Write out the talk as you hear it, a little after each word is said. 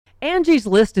Angie's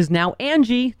List is now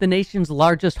Angie, the nation's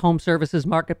largest home services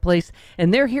marketplace,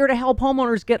 and they're here to help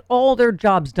homeowners get all their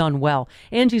jobs done well.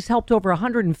 Angie's helped over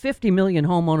 150 million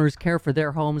homeowners care for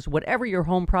their homes. Whatever your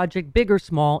home project, big or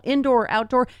small, indoor or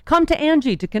outdoor, come to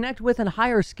Angie to connect with and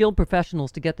hire skilled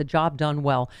professionals to get the job done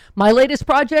well. My latest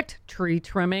project, tree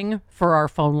trimming for our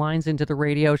phone lines into the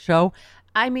radio show.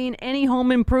 I mean, any home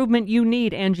improvement you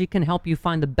need, Angie can help you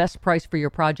find the best price for your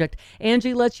project.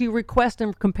 Angie lets you request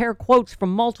and compare quotes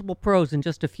from multiple pros in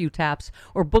just a few taps,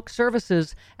 or book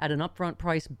services at an upfront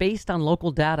price based on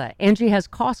local data. Angie has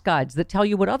cost guides that tell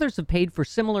you what others have paid for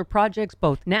similar projects,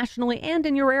 both nationally and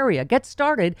in your area. Get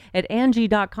started at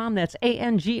Angie.com, that's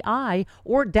ANGI,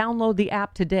 or download the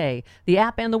app today. The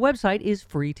app and the website is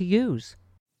free to use.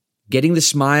 Getting the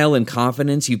smile and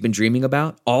confidence you've been dreaming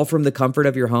about, all from the comfort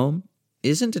of your home,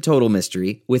 isn't a total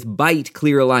mystery with Byte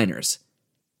clear aligners.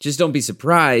 Just don't be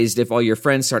surprised if all your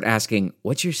friends start asking,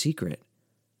 "What's your secret?"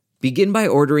 Begin by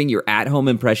ordering your at-home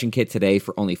impression kit today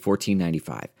for only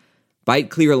 $14.95. Byte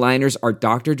clear aligners are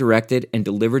doctor-directed and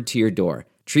delivered to your door.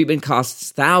 Treatment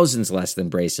costs thousands less than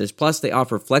braces, plus they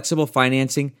offer flexible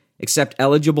financing, accept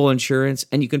eligible insurance,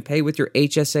 and you can pay with your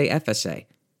HSA FSA.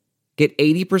 Get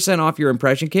 80% off your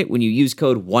impression kit when you use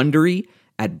code WONDERY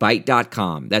at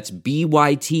Byte.com. That's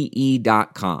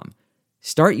BYTE.com.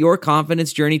 Start your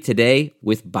confidence journey today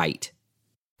with Byte.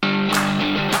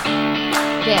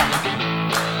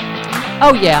 Yeah.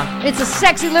 Oh, yeah. It's a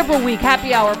Sexy Liberal Week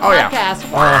Happy Hour podcast.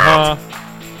 Oh, yeah.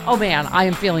 Oh, man. I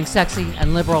am feeling sexy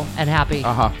and liberal and happy.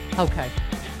 Okay.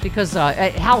 Because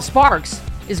Hal Sparks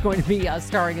is going to be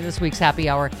starring in this week's Happy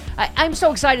Hour. I'm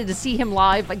so excited to see him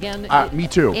live again. Me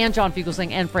too. And John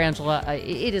Fugelsang and Frangela.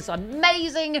 It is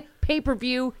amazing.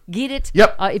 Pay-per-view. Get it.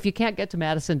 Yep. If you can't get to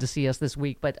Madison to see us this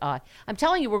week. But I'm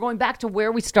telling you, we're going back to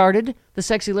where we started, the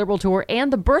Sexy Liberal Tour,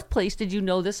 and the birthplace, did you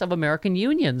know this, of American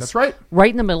unions. That's right.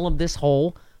 Right in the middle of this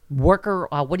whole worker,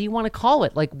 what do you want to call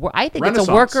it? Like, I think Renaissance. it's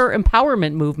a worker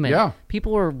empowerment movement. Yeah.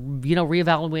 People are,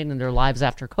 reevaluating their lives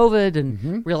after COVID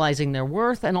and realizing their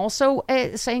worth, and also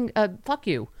saying, fuck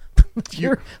you.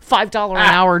 Your $5 an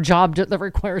hour job that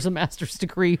requires a master's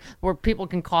degree, where people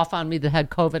can cough on me that had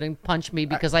COVID and punch me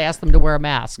because I asked them to wear a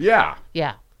mask. Yeah.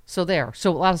 Yeah. So there.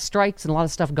 So a lot of strikes and a lot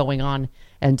of stuff going on,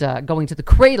 and going to the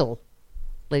cradle,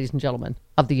 ladies and gentlemen,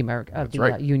 of the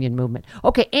union movement.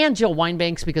 Okay, and Jill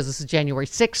Wine-Banks, because this is January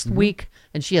 6th week,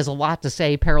 and she has a lot to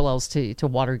say, parallels to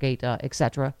Watergate,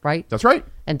 etc., right? That's right.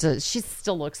 And she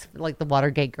still looks like the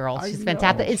Watergate girl. She's I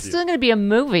fantastic. know. It's still going to be a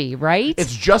movie, right?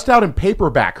 It's just out in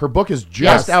paperback. Her book is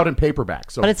just out in paperback.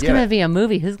 So but it's going to be a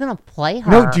movie. Who's going to play her?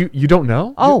 No, you don't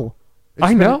know? Oh.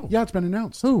 I know. Yeah, it's been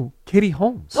announced. Who? Katie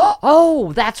Holmes.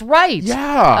 Oh, that's right.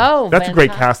 Yeah. Oh, That's a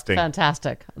great casting.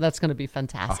 Fantastic. That's going to be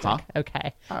fantastic.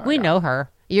 Okay. We know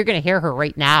her. You're going to hear her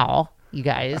right now, you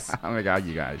guys. Oh, my God,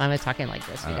 you guys. I'm talking like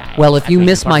this, you guys. Well, if you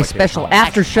miss my like special Katie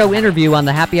after-show interview on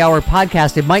the Happy Hour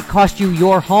podcast, it might cost you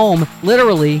your home,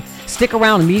 literally. Stick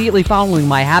around immediately following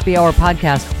my Happy Hour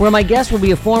podcast, where my guest will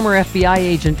be a former FBI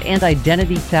agent and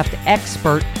identity theft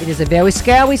expert. It is a very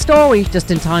scary story,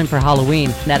 just in time for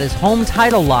Halloween. That is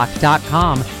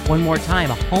HomeTitleLock.com. One more time,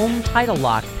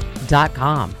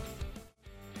 HomeTitleLock.com.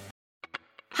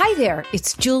 Hi there,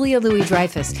 it's Julia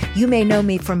Louis-Dreyfus. You may know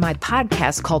me from my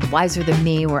podcast called Wiser Than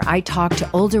Me, where I talk to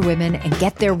older women and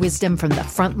get their wisdom from the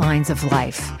front lines of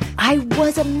life. I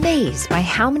was amazed by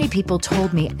how many people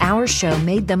told me our show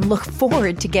made them look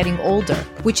forward to getting older,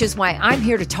 which is why I'm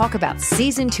here to talk about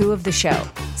season 2 of the show.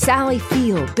 Sally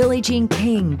Field, Billie Jean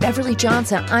King, Beverly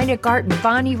Johnson, Ina Garten,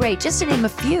 Bonnie Raitt, just to name a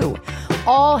few.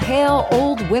 All hail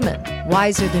old women.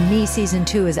 Wiser Than Me season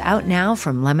 2 is out now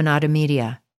from Lemonada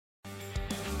Media.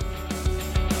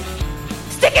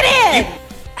 Stick it in!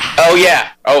 Oh, yeah.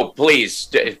 Oh, please.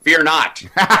 Fear not.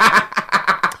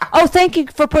 Oh, thank you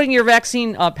for putting your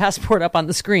vaccine passport up on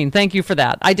the screen. Thank you for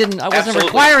that. I wasn't Absolutely.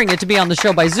 requiring it to be on the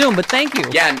show by Zoom, but thank you.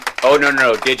 Yeah. Oh,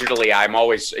 no. Digitally, I'm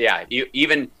always,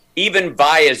 even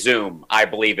via Zoom, I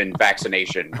believe in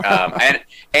vaccination.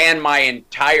 And my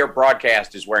entire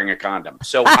broadcast is wearing a condom.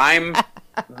 So I'm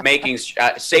making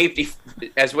safety,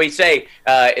 as we say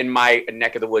in my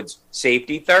neck of the woods,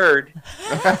 safety third.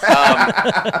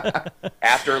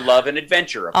 After love and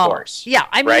adventure, of course. Yeah,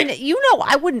 I mean,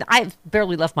 right? I've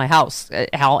barely left my house,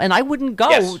 Hal, and I wouldn't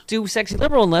go do Sexy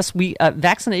Liberal unless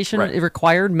vaccination is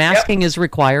required, masking is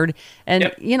required,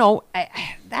 and,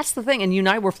 that's the thing. And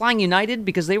we're flying United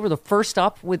because they were the first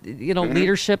up with,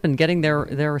 leadership and getting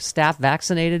their staff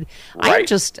vaccinated. Right.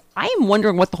 I am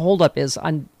wondering what the holdup is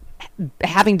on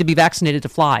having to be vaccinated to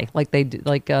fly, like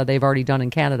they've already done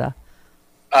in Canada.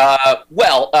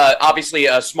 Obviously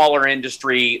a smaller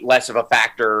industry, less of a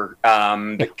factor.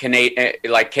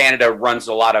 Canada runs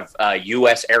a lot of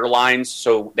U.S. airlines,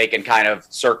 so they can kind of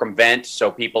circumvent.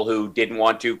 So people who didn't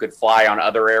want to could fly on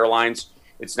other airlines.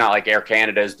 It's not like Air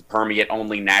Canada is the permeate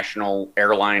only national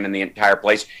airline in the entire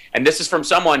place. And this is from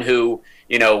someone who,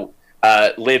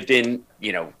 lived in,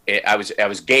 I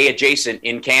was gay adjacent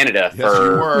in Canada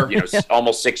for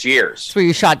almost 6 years. That's where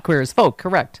you shot Queer as Folk,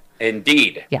 correct?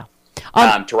 Indeed. Yeah.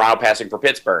 Toronto passing for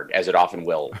Pittsburgh, as it often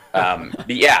will.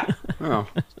 Yeah. Oh.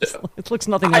 It looks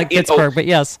nothing like Pittsburgh, but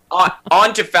yes.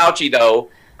 On to Fauci, though.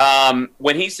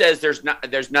 When he says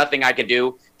there's nothing I can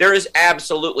do, there is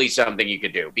absolutely something you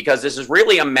could do, because this is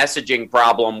really a messaging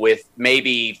problem with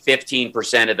maybe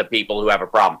 15% of the people who have a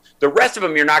problem. The rest of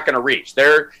them you're not going to reach.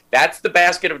 That's the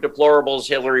basket of deplorables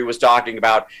Hillary was talking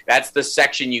about. That's the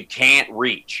section you can't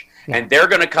reach. Yeah. And they're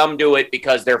going to come to it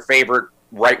because their favorite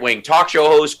right-wing talk show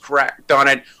host cracked on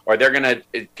it, or they're going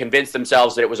to convince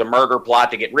themselves that it was a murder plot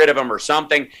to get rid of them or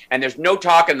something. And there's no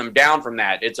talking them down from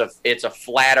that. It's a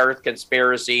flat earth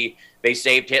conspiracy. They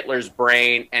saved Hitler's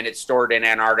brain and it's stored in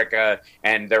Antarctica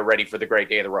and they're ready for the great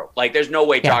day of the rope. Like, there's no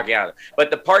way talking out of it.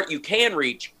 But the part you can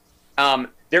reach,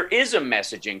 there is a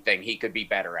messaging thing he could be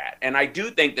better at. And I do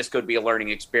think this could be a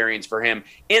learning experience for him,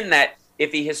 in that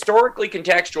if he historically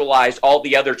contextualized all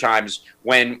the other times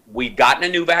when we'd gotten a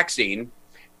new vaccine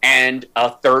and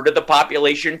a third of the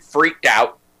population freaked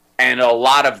out, and a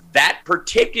lot of that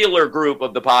particular group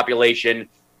of the population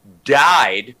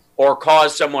died or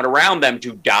caused someone around them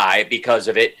to die because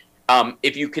of it.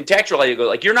 If you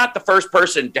contextualize it, you're not the first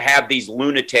person to have these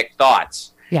lunatic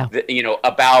thoughts,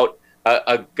 about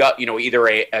either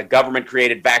a government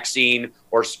created vaccine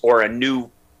or a new,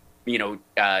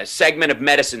 segment of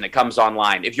medicine that comes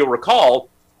online. If you'll recall,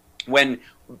 when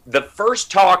the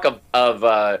first talk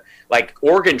of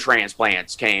organ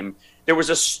transplants came, there was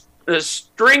a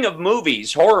string of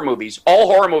movies, horror movies. All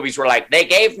horror movies were like, they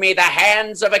gave me the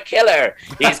hands of a killer.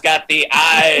 He's got the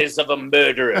eyes of a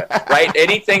murderer, right?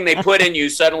 Anything they put in you,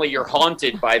 suddenly you're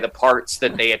haunted by the parts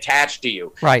that they attach to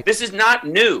you. Right. This is not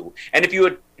new. And if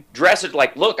you address it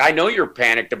like, look, I know you're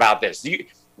panicked about this.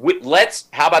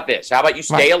 How about this? How about you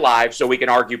stay alive so we can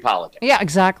argue politics? Yeah,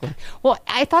 exactly. Well,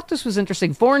 I thought this was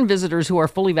interesting. Foreign visitors who are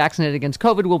fully vaccinated against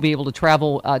COVID will be able to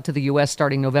travel to the U.S.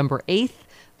 starting November 8th.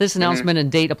 This announcement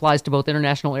and date applies to both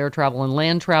international air travel and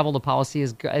land travel. The policy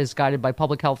is guided by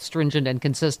public health, stringent and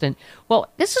consistent.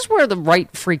 Well, this is where the right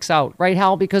freaks out, right,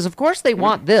 Hal? Because, of course, they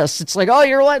want this. It's like, oh,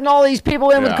 you're letting all these people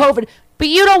in with COVID. But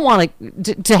you don't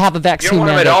want to have a vaccine. You don't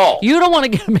want them at all. You don't want to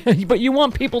get them, but you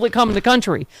want people to come in the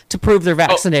country to prove they're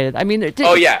vaccinated. I mean, the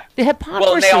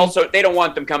hypocrisy. Well, they don't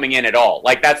want them coming in at all.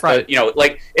 Like, that's right.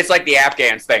 It's like the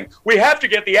Afghans thing. We have to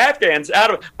get the Afghans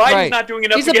out of. Biden's not doing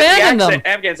enough to get the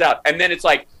Afghans out, and then it's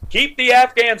like, keep the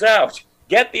Afghans out.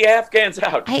 Get the Afghans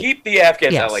out. Keep the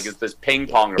Afghans out. Like, it's this ping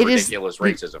pong of ridiculous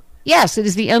racism. Yes, it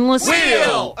is the endless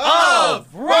wheel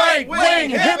of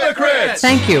right-wing hypocrites.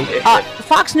 Thank you.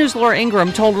 Fox News' Laura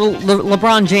Ingraham told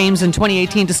LeBron James in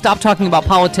 2018 to stop talking about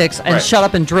politics and shut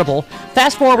up and dribble.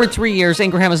 Fast forward 3 years,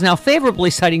 Ingraham is now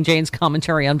favorably citing James'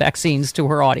 commentary on vaccines to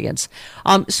her audience.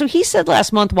 So he said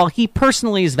last month, while he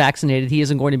personally is vaccinated, he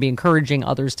isn't going to be encouraging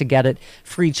others to get it.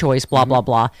 Free choice, blah, blah,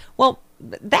 blah. Well,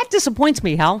 that disappoints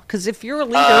me, Hal, because if you're a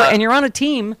leader and you're on a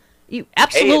team, you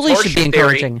absolutely should be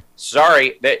encouraging. Theory.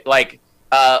 Sorry, that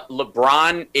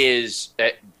LeBron is.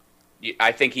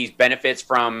 I think he benefits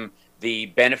from the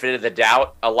benefit of the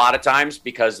doubt a lot of times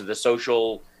because of the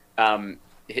social,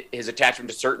 his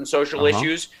attachment to certain social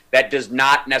issues. That does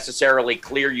not necessarily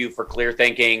clear you for clear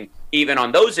thinking, even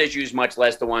on those issues, much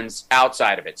less the ones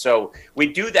outside of it. So we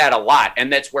do that a lot,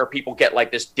 and that's where people get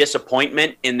like this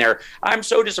disappointment in their. I'm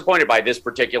so disappointed by this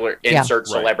particular insert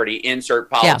celebrity, insert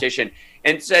politician. Yeah.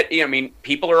 And said,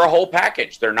 people are a whole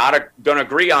package. They're not going to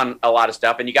agree on a lot of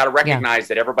stuff, and you got to recognize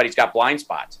that everybody's got blind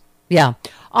spots. Yeah.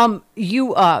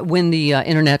 You win the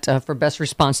internet for best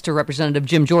response to Representative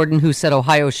Jim Jordan, who said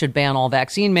Ohio should ban all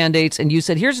vaccine mandates. And you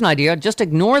said, here's an idea. Just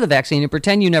ignore the vaccine and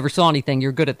pretend you never saw anything.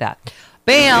 You're good at that.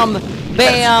 Bam. Bam.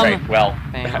 That's right. Well,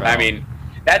 bam. I mean,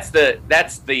 that's the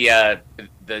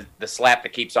slap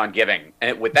that keeps on giving.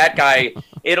 And with that guy,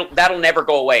 that'll never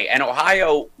go away. And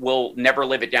Ohio will never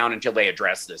live it down until they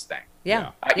address this thing.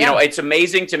 Yeah. It's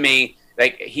amazing to me.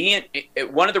 Like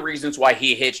one of the reasons why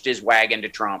he hitched his wagon to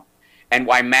Trump and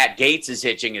why Matt Gaetz is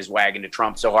hitching his wagon to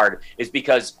Trump so hard is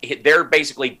because they're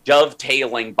basically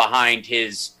dovetailing behind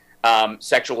his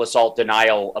sexual assault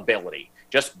denial ability.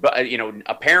 Just,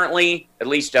 apparently, at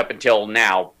least up until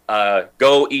now,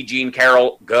 go E. Jean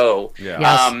Carroll, go.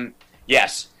 Yeah.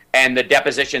 Yes. and the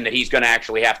deposition that he's going to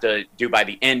actually have to do by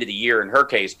the end of the year in her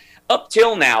case. Up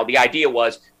till now, the idea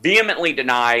was vehemently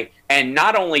deny and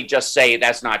not only just say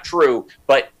that's not true,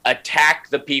 but attack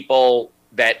the people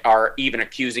that are even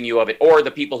accusing you of it or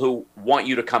the people who want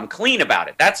you to come clean about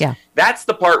it. That's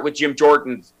the part with Jim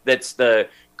Jordan that's the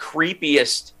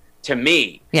creepiest to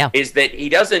me, is that he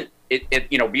doesn't,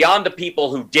 beyond the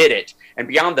people who did it and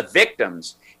beyond the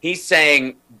victims, he's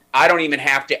saying, I don't even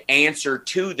have to answer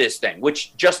to this thing,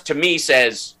 which just to me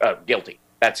says guilty.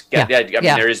 That's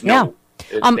there is no.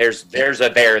 There's a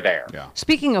there. Yeah.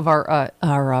 Speaking of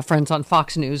our friends on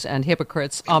Fox News and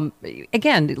hypocrites,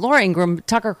 again, Laura Ingraham,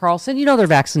 Tucker Carlson, they're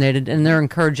vaccinated and they're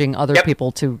encouraging other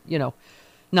people to,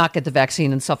 not get the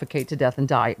vaccine and suffocate to death and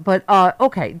die. But,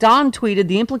 okay, Don tweeted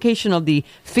the implication of the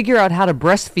figure out how to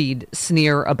breastfeed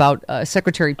sneer about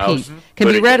Secretary Pete can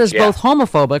be read as both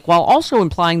homophobic while also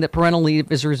implying that parental leave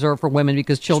is reserved for women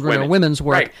because children are women's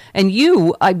work. Right. And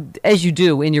you, as you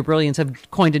do in your brilliance,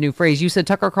 have coined a new phrase. You said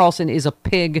Tucker Carlson is a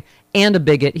pig and a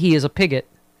bigot. He is a pigot,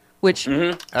 which...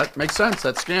 That makes sense.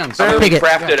 That scans. We had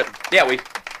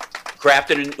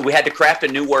to craft a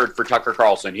new word for Tucker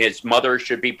Carlson. His mother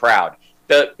should be proud.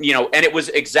 And it was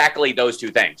exactly those two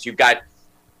things. You've got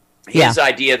his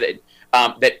idea that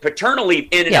that paternal leave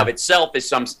in and of itself is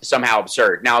somehow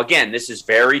absurd. Now, again, this is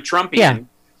very Trumpian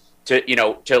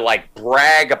to like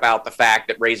brag about the fact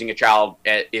that raising a child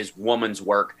is woman's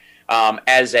work.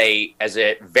 As a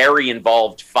very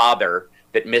involved father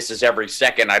that misses every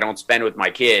second I don't spend with my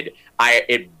kid,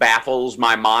 it baffles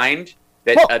my mind.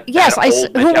 Who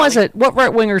was it? What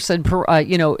right winger said?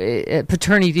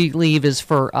 Paternity leave is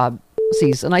for.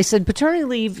 And I said, paternity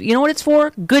leave, you know what it's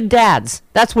for? Good dads.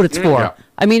 That's what it's for. Yeah.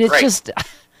 I mean, it's just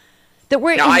that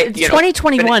we're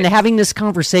 2021 having this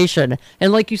conversation.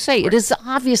 And like you say, it is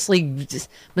obviously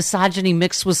misogyny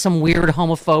mixed with some weird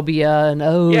homophobia. And,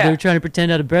 they're trying to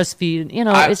pretend how to breastfeed.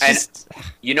 It's just...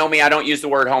 You know me, I don't use the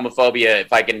word homophobia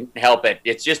if I can help it.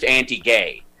 It's just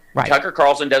anti-gay. Right. Tucker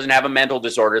Carlson doesn't have a mental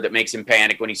disorder that makes him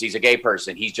panic when he sees a gay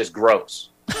person. He's just gross.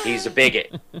 He's a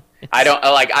bigot. I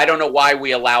don't know why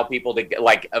we allow people to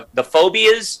the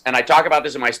phobias, and I talk about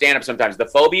this in my stand-up sometimes. The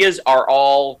phobias are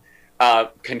all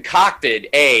concocted,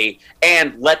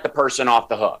 and let the person off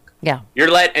the hook. Yeah.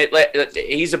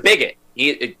 He's a bigot.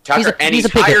 He's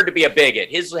hired to be a bigot.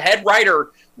 His head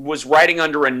writer was writing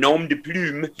under a nom de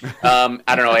plume.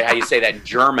 I don't know how you say that in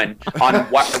German on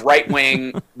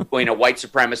right-wing, white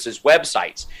supremacist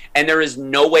websites. And there is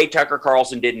no way Tucker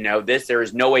Carlson didn't know this. There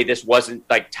is no way this wasn't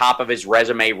top of his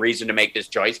resume reason to make this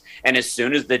choice. And as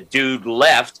soon as the dude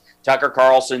left, Tucker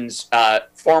Carlson's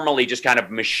formerly just kind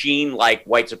of machine-like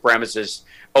white supremacist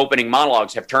opening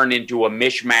monologues have turned into a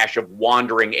mishmash of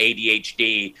wandering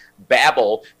ADHD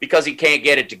babble because he can't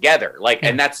get it together.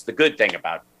 And that's the good thing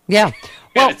about it. Yeah.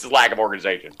 Well, it's a lack of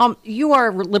organization. You are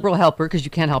a liberal helper because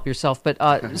you can't help yourself. But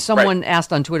someone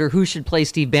asked on Twitter who should play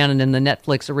Steve Bannon in the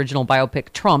Netflix original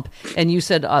biopic Trump, and you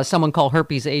said someone called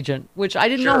Herpes Agent, which I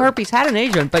didn't know Herpes had an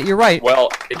agent. But you're right. Well,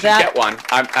 it should get one.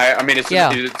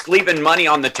 It's leaving money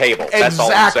on the table. That's all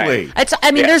I'm saying.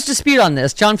 There's dispute on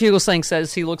this. John Fugelsang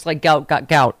says he looks like gout got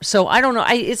gout. So I don't know.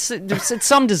 It's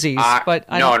some disease. But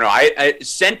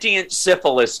sentient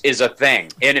syphilis is a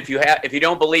thing. And if you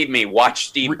don't believe me, watch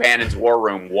Steve Bannon's War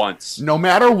Room once. No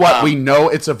matter what, we know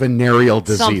it's a venereal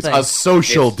disease, a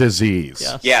social disease.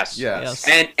 Yes.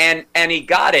 And he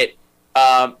got it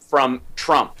from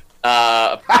Trump.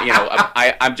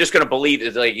 I'm just going to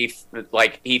believe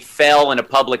that he fell in a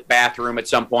public bathroom at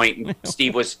some point, and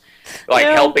Steve was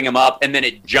helping him up, and then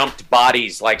it jumped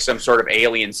bodies like some sort of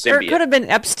alien symbiote. Or it could have been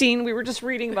Epstein. We were just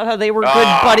reading about how they were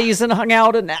good buddies and hung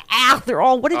out, and they're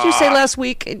all. What did you say last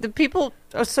week? The people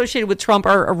associated with Trump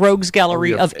are a rogues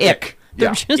gallery of ick.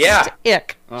 They're just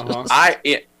ick. Uh-huh.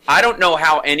 I don't know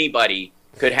how anybody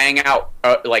could hang out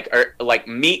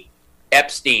meet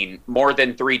Epstein more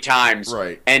than 3 times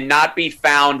and not be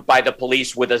found by the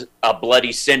police with a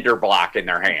bloody cinder block in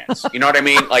their hands. You know what I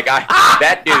mean?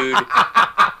 That dude,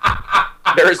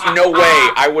 there's no way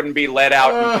I wouldn't be let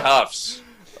out in cuffs.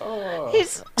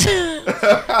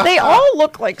 They all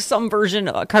look like some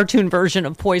cartoon version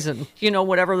of Poison.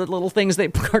 Whatever the little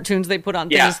cartoons they put on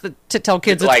things to tell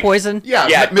kids it's poison.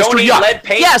 Yeah, Mr. Yuck. Lead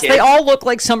paint, yes, kids. they all look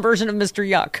like some version of Mr.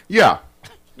 Yuck. Yeah.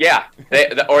 Yeah,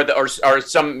 or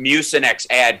some Mucinex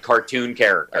ad cartoon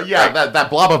character. Yeah, right?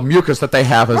 that blob of mucus that they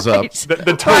have is Right.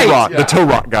 The toe rock, the toe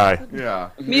rock guy.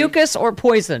 yeah. Mucus or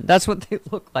poison. That's what they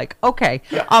look like. Okay.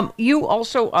 You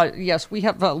also, yes, we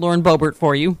have Lauren Boebert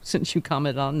for you, since you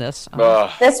commented on this.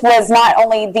 This was not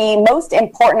only the most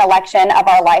important election of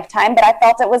our lifetime, but I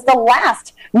felt it was the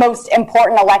last most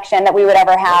important election that we would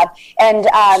ever have. And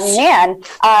man,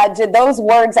 did those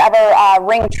words ever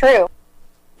ring true?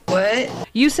 What?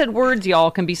 You said words,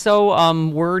 y'all, can be so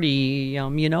wordy,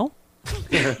 you know?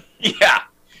 Yeah,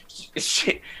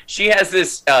 she has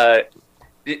this the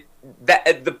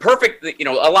perfect, you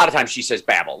know, a lot of times she says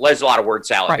babble. There's a lot of word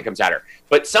salad that comes at her,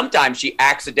 but sometimes she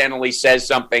accidentally says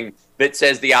something that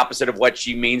says the opposite of what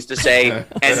she means to say,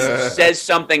 and says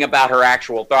something about her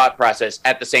actual thought process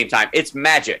at the same time. It's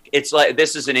magic. It's like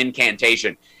this is an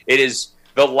incantation. It is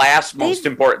the last most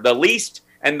important, the least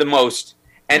and the most.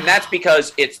 And that's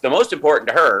because it's the most important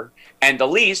to her and the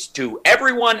least to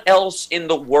everyone else in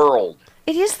the world.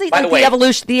 It is the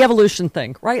evolution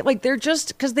thing, right? Like they're just,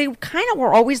 because they kind of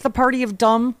were always the party of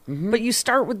dumb, but you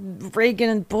start with Reagan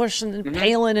and Bush and then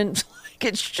Palin, and like,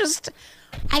 it's just,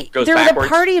 they're backwards. the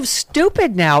party of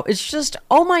stupid now. It's just,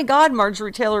 oh my God,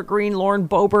 Marjorie Taylor Greene, Lauren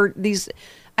Boebert, these,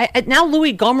 now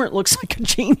Louis Gohmert looks like a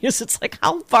genius. It's like,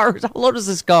 how low does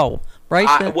this go, right?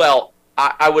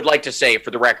 I would like to say,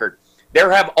 for the record, there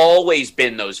have always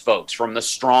been those folks from the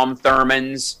Strom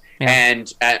Thurmonds, and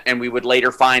we would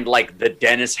later find like the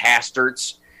Dennis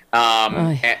Hasterts.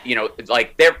 And, you know,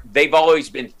 like they've always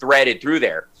been threaded through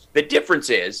there. The difference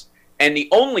is, and the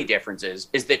only difference is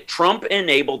that Trump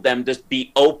enabled them to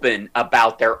be open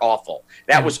about their awful.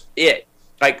 That was it.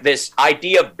 Like this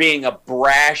idea of being a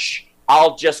brash,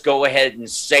 I'll just go ahead and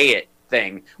say it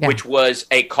thing, which was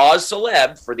a cause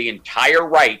celeb for the entire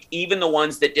right, even the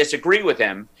ones that disagree with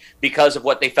him, because of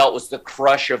what they felt was the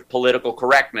crush of political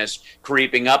correctness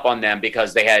creeping up on them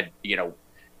because they had, you know,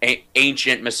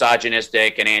 ancient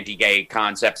misogynistic and anti-gay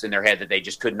concepts in their head that they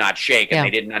just could not shake, and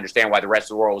they didn't understand why the rest of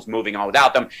the world was moving on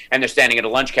without them. And they're standing at a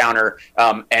lunch counter,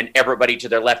 and everybody to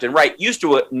their left and right used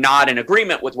to nod in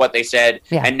agreement with what they said,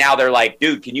 and now they're like,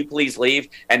 dude, can you please leave?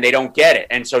 And they don't get it.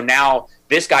 And so now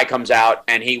this guy comes out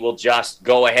and he will just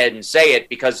go ahead and say it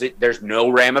because there's no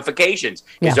ramifications.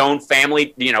 His own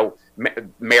family, you know,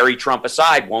 Mary Trump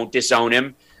aside, won't disown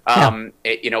him.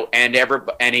 You know, and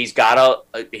he's got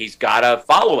a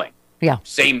following. Yeah.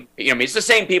 Same. I mean, it's the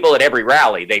same people at every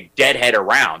rally. They deadhead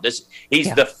around.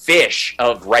 He's the fish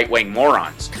of right-wing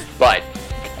morons. But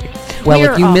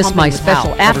well, if you missed my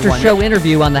special after-show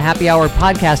interview on the Happy Hour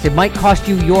podcast, it might cost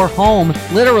you your home.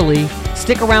 Literally,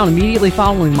 stick around immediately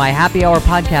following my Happy Hour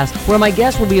podcast, where my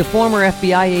guest will be a former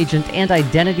FBI agent and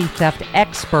identity theft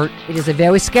expert. It is a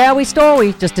very scary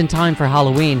story, just in time for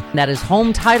Halloween. That is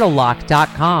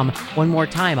HomeTitleLock.com. One more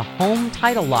time,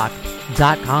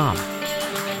 HomeTitleLock.com.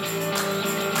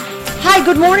 Hi,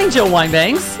 good morning, Jill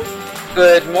Wine-Banks.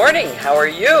 Good morning. How are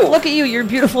you? Look at you. Your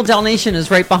beautiful Dalmatian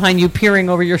is right behind you, peering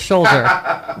over your shoulder.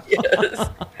 Yes.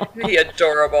 He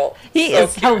adorable. He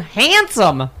is so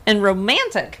handsome and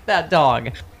romantic, that dog.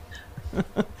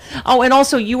 Oh, and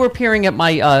also you were peering at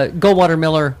my Goldwater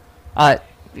Miller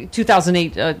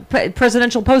 2008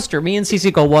 presidential poster. Me and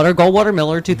Cece Goldwater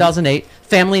Miller, 2008.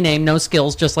 Family name, no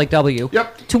skills, just like W.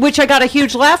 Yep. To which I got a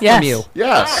huge laugh from you.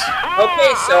 Yes.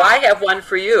 Okay, so I have one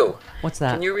for you. What's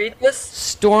that? Can you read this?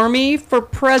 Stormy for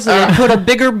president put a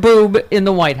bigger boob in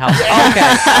the White House.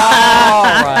 Okay. All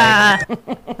right.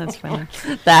 That's funny.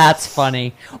 That's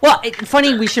funny. Well,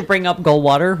 funny we should bring up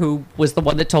Goldwater, who was the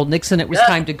one that told Nixon it was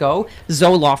time to go.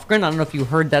 Zoe Lofgren, I don't know if you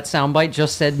heard that soundbite,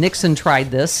 just said Nixon tried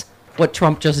this, what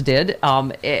Trump just did.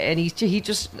 And he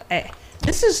just...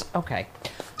 this is... Okay.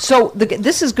 So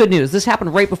this is good news. This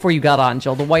happened right before you got on,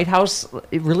 Jill. The White House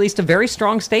released a very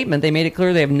strong statement. They made it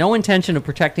clear they have no intention of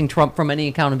protecting Trump from any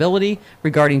accountability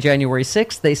regarding January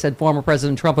 6th. They said former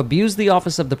President Trump abused the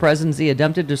office of the presidency,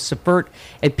 attempted to subvert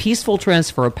a peaceful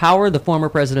transfer of power. The former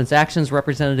president's actions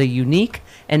represented a unique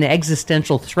and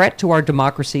existential threat to our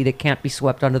democracy that can't be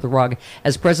swept under the rug.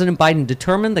 As President Biden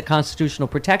determined, the constitutional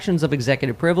protections of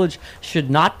executive privilege should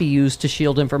not be used to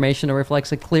shield information that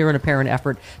reflects a clear and apparent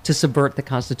effort to subvert the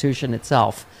Constitution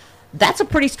itself. That's a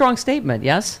pretty strong statement,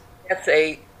 yes? That's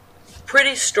a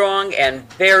pretty strong and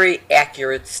very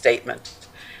accurate statement.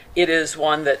 It is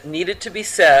one that needed to be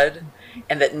said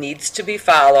and that needs to be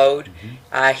followed.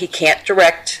 He can't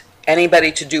direct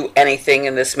anybody to do anything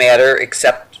in this matter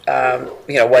except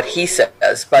what he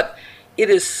says. But it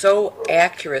is so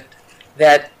accurate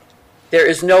that there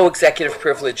is no executive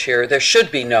privilege here. There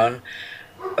should be none,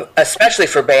 especially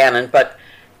for Bannon, but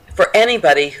for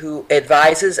anybody who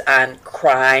advises on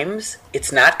crimes,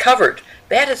 it's not covered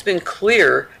That has been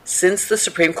clear since the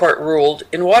Supreme Court ruled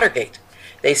in Watergate.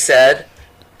 They said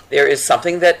there is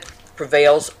something that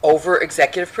prevails over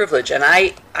executive privilege. And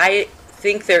I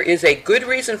think there is a good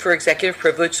reason for executive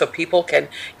privilege so people can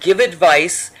give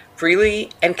advice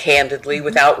freely and candidly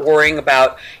without worrying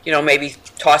about, maybe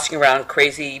tossing around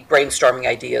crazy brainstorming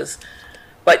ideas.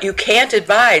 But you can't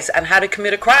advise on how to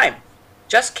commit a crime.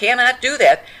 Just cannot do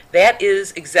that. That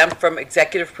is exempt from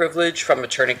executive privilege, from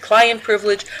attorney-client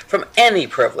privilege, from any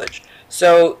privilege.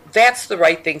 So that's the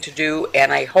right thing to do,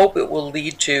 and I hope it will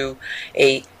lead to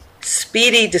a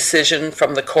speedy decision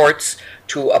from the courts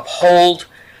to uphold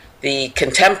the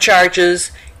contempt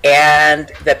charges,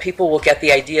 and that people will get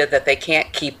the idea that they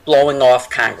can't keep blowing off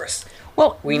Congress.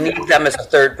 Well, we need them as a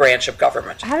third branch of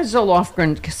government. How does Zoe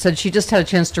Lofgren said she just had a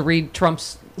chance to read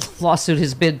Trump's lawsuit,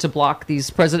 his bid to block these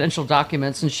presidential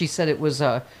documents, and she said it was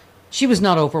she was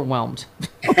not overwhelmed.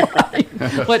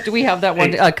 But do we have that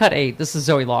one? Cut 8. This is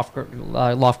Zoe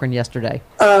Lofgren yesterday.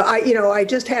 I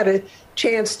just had a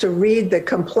chance to read the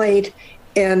complaint,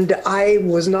 and I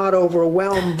was not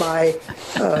overwhelmed by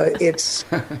its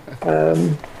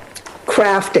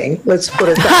crafting, let's put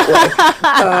it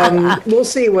that way. We'll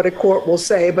see what a court will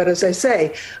say, but as I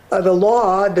say, the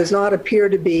law does not appear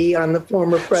to be on the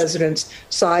former president's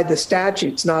side. The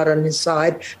statute's not on his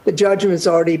side. The judgment's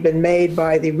already been made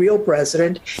by the real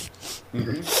president.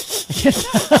 I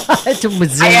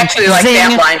actually like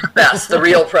that line best, the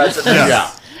real president.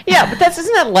 Yeah, but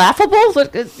isn't that laughable?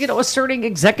 Asserting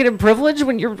executive privilege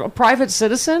when you're a private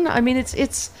citizen. I mean,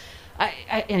 it's.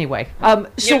 Anyway,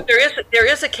 so there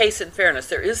is a case. In fairness,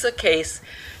 there is a case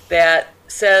that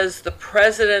says the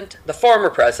former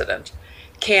president,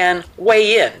 can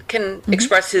weigh in, can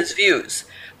express his views,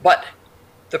 but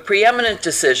the preeminent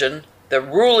decision, the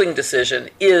ruling decision,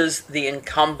 is the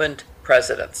incumbent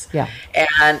president's. Yeah,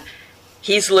 and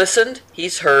he's listened,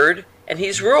 he's heard, and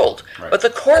he's ruled. Right. But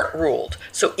the court ruled.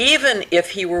 So even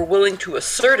if he were willing to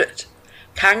assert it,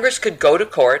 Congress could go to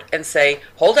court and say,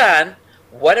 "Hold on.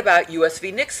 What about U.S. v.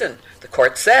 Nixon? The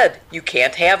court said you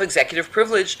can't have executive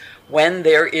privilege when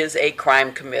there is a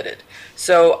crime committed."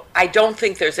 So I don't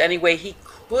think there's any way he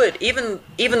could, even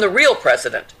the real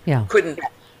president, couldn't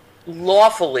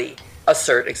lawfully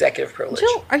assert executive privilege.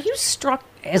 Jill, are you struck,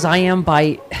 as I am,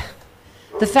 by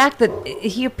the fact that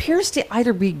he appears to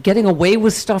either be getting away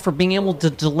with stuff or being able to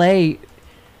delay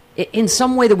in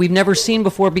some way that we've never seen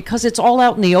before because it's all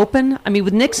out in the open? I mean,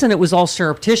 with Nixon, it was all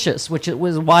surreptitious, which it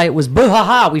was why it was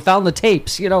boo-ha-ha, we found the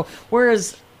tapes,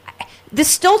 whereas this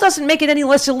still doesn't make it any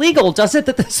less illegal, does it,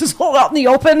 that this is all out in the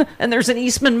open and there's an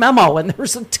Eastman memo and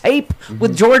there's a tape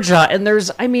with Georgia and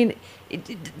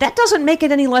that doesn't make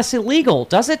it any less illegal,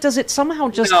 does it? Does it somehow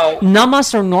just numb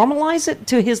us or normalize it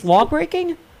to his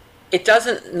law-breaking? It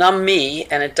doesn't numb me,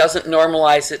 and it doesn't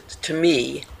normalize it to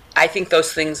me. I think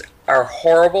those things are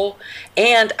horrible.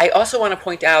 And I also want to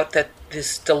point out that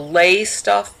this delay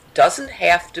stuff doesn't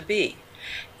have to be.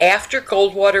 After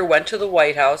Goldwater went to the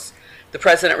White House, the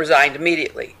president resigned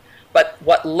immediately. But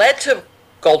what led to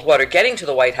Goldwater getting to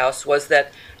the White House was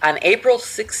that on April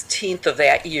 16th of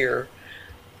that year,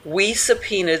 we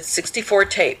subpoenaed 64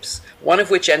 tapes, one of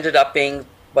which ended up being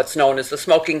what's known as the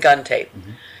smoking gun tape.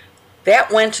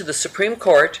 That went to the Supreme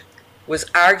Court, was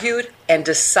argued and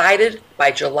decided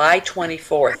by July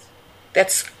 24th.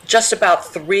 That's just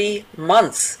about 3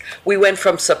 months. We went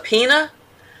from subpoena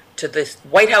to the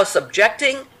White House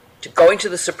objecting to going to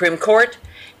the Supreme Court,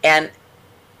 and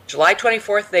July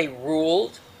 24th they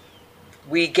ruled.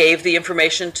 We gave the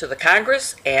information to the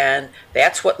Congress, and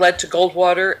that's what led to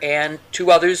Goldwater and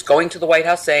 2 others going to the White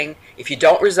House saying, if you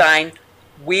don't resign,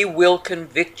 we will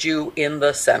convict you in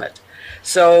the Senate.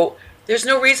 So there's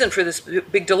no reason for this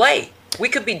big delay. We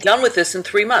could be done with this in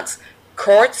 3 months.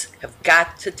 Courts have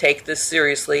got to take this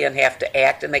seriously and have to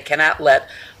act, and they cannot let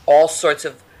all sorts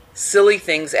of silly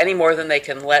things any more than they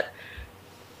can let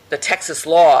the Texas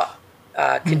law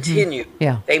continue.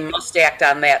 Yeah. They must act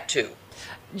on that too.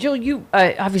 Jill, you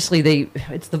obviously the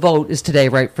vote is today,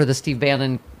 right, for the Steve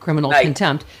Bannon criminal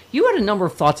contempt. You had a number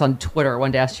of thoughts on Twitter I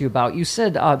wanted to ask you about. You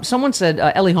said, someone said,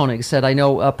 Ellie Honig said, I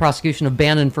know prosecution of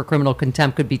Bannon for criminal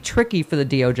contempt could be tricky for the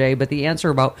DOJ, but the answer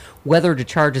about whether to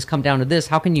charge has come down to this.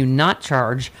 How can you not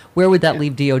charge? Where would that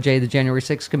leave DOJ, the January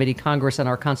 6th committee, Congress, and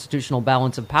our constitutional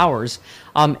balance of powers?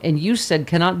 And you said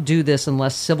cannot do this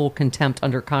unless civil contempt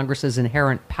under Congress's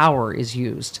inherent power is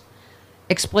used.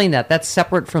 Explain that. That's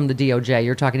separate from the DOJ.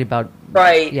 You're talking about...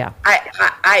 Right. Yeah.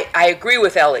 I agree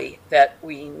with Ellie that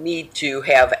we need to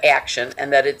have action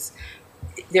and that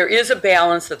there is a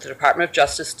balance that the Department of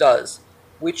Justice does,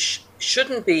 which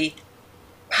shouldn't be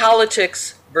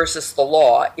politics versus the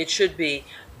law. It should be,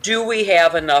 do we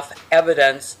have enough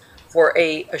evidence for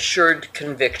a assured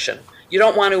conviction. You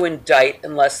don't want to indict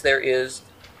unless there is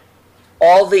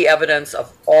all the evidence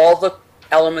of all the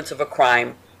elements of a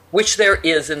crime, which there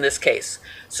is in this case.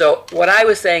 So what I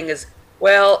was saying is,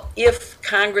 well, if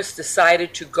Congress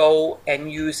decided to go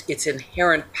and use its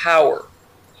inherent power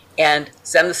and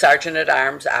send the sergeant at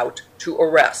arms out to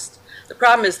arrest, the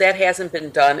problem is that hasn't been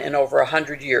done in over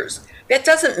 100 years. That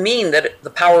doesn't mean that the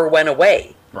power went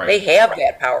away. Right. They have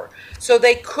that power. So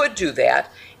they could do that.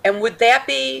 And would that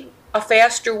be a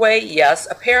faster way? Yes.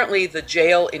 Apparently the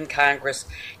jail in Congress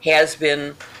has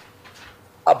been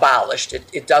abolished.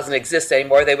 It doesn't exist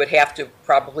anymore. They would have to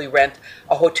probably rent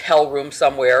a hotel room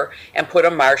somewhere and put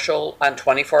a marshal on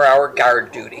 24-hour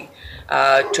guard duty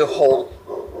to hold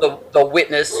the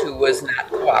witness who was not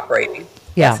cooperating.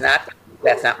 Yeah.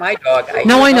 That's not my dog. I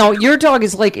know. Your dog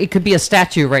is like, it could be a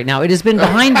statue right now. It has been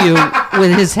behind you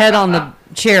with his head on the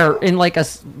chair in like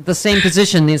the same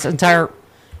position this entire...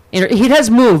 He has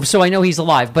moved, so I know he's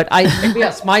alive. But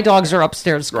yes, my dogs are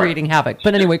upstairs creating havoc.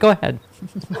 But anyway, go ahead.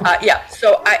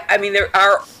 So I mean, there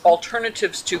are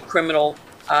alternatives to criminal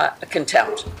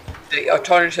contempt. The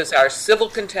alternatives are civil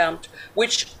contempt,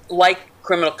 which, like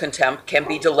criminal contempt, can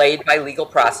be delayed by legal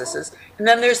processes. And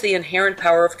then there's the inherent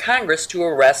power of Congress to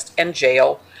arrest and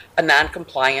jail a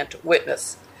non-compliant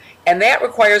witness. And that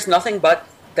requires nothing but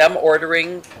them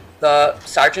ordering the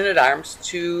sergeant at arms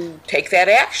to take that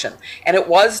action. And it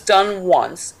was done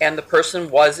once, and the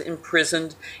person was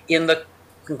imprisoned in the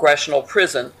congressional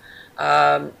prison.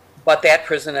 But that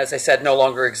prison, as I said, no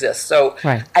longer exists. So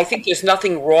I think there's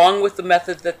nothing wrong with the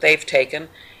method that they've taken.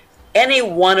 Any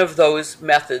one of those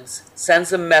methods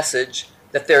sends a message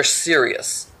that they're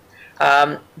serious.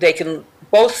 They can,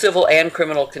 both civil and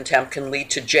criminal contempt can lead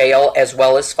to jail as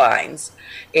well as fines.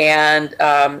 And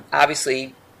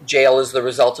obviously, jail is the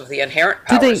result of the inherent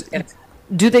powers.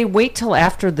 Do they wait till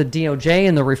after the DOJ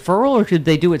and the referral, or should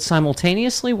they do it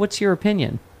simultaneously? What's your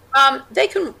opinion? They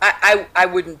can. I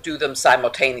wouldn't do them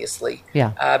simultaneously.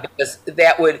 Yeah. Because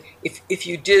that would, if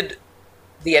you did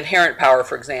the inherent power,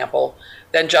 for example,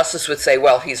 then justice would say,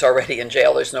 well, he's already in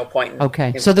jail. There's no point.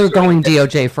 Okay. So they're going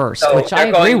DOJ first, which I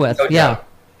agree with. Yeah.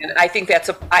 And I think that's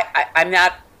I'm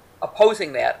not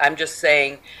opposing that. I'm just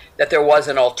saying that there was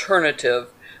an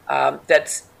alternative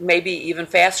that's maybe even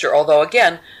faster. Although,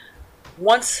 again,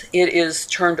 once it is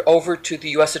turned over to the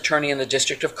U.S. Attorney in the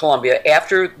District of Columbia,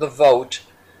 after the vote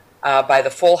by the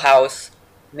full House,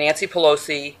 Nancy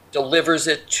Pelosi delivers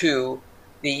it to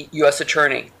the U.S.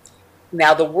 Attorney.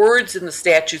 Now, the words in the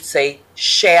statute say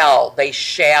they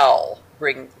shall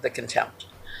bring the contempt.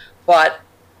 But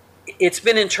it's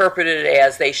been interpreted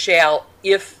as they shall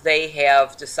if they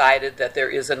have decided that there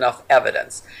is enough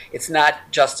evidence. It's not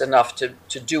just enough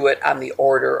to do it on the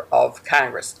order of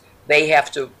Congress. They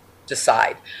have to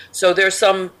decide. So there's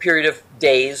some period of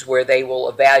days where they will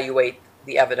evaluate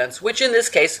the evidence, which in this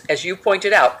case, as you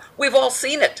pointed out, we've all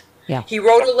seen it. Yeah. He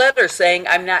wrote a letter saying,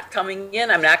 I'm not coming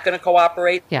in, I'm not going to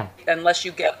cooperate unless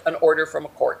you get an order from a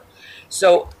court.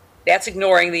 So that's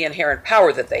ignoring the inherent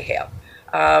power that they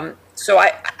have. So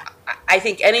I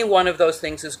think any one of those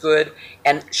things is good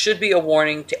and should be a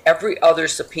warning to every other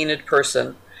subpoenaed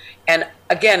person. And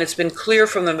again, it's been clear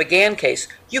from the McGahn case,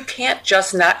 you can't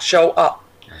just not show up.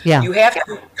 Yeah. You have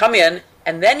to come in,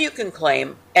 and then you can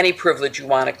claim any privilege you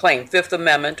want to claim, Fifth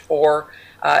Amendment or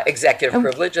executive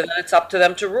privilege, and then it's up to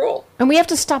them to rule. And we have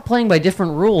to stop playing by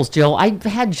different rules, Jill. I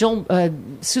had Susan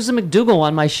McDougal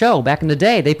on my show back in the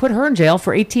day. They put her in jail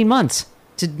for 18 months.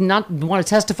 To not want to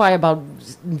testify about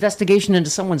investigation into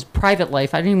someone's private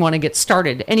life. I didn't even want to get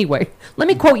started. Anyway, let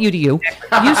me quote you.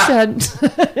 You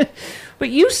said, but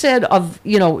you said of,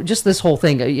 just this whole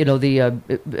thing, the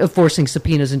enforcing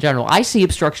subpoenas in general. I see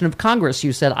obstruction of Congress.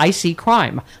 You said, I see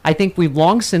crime. I think we've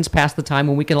long since passed the time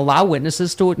when we can allow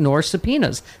witnesses to ignore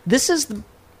subpoenas. This is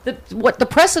what the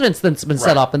precedence that's been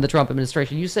set up in the Trump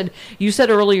administration. You said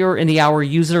earlier in the hour,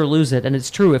 use it or lose it, and it's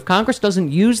true. If Congress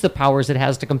doesn't use the powers it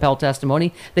has to compel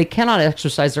testimony, they cannot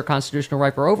exercise their constitutional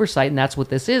right for oversight, and that's what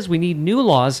this is. We need new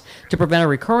laws to prevent a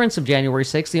recurrence of January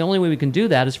 6th. The only way we can do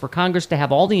that is for Congress to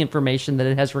have all the information that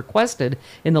it has requested.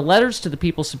 In the letters to the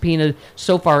people subpoenaed,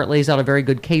 so far it lays out a very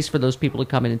good case for those people to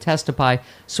come in and testify.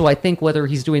 So I think whether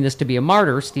he's doing this to be a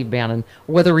martyr, Steve Bannon,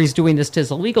 or whether he's doing this as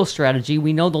a legal strategy,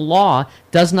 we know the law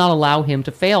does not allow him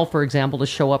to fail, for example, to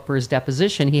show up for his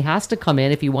deposition. He has to come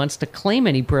in if he wants to claim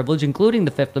any privilege, including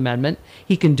the Fifth Amendment.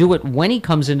 He can do it when he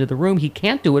comes into the room. He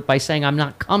can't do it by saying, I'm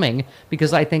not coming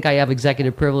because I think I have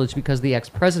executive privilege because the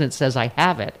ex-president says I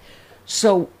have it.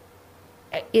 So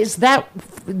is that,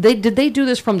 did they do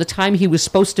this from the time he was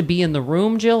supposed to be in the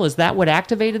room, Jill? Is that what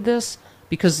activated this?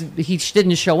 because he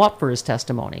didn't show up for his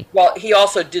testimony. Well, he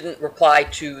also didn't reply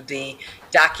to the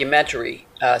documentary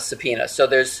subpoena. So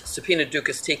there's subpoena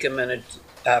Dukas Tiedemann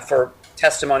for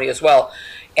testimony as well.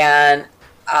 And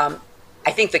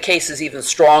I think the case is even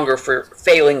stronger for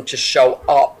failing to show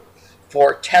up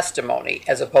for testimony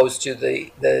as opposed to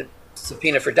the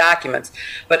subpoena for documents.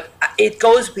 But it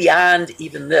goes beyond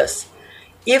even this.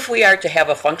 If we are to have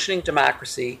a functioning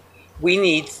democracy, we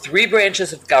need 3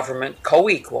 branches of government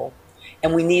co-equal,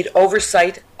 and we need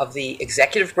oversight of the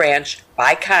executive branch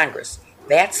by Congress.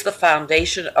 That's the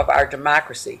foundation of our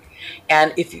democracy.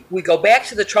 And if we go back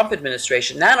to the Trump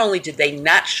administration, not only did they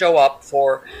not show up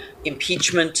for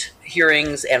impeachment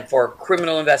hearings and for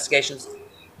criminal investigations,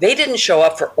 they didn't show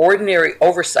up for ordinary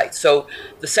oversight. So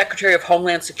the Secretary of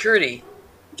Homeland Security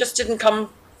just didn't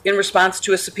come in response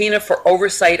to a subpoena for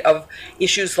oversight of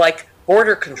issues like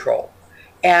border control.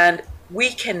 And we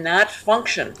cannot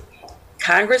function.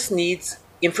 Congress needs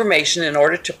information in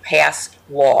order to pass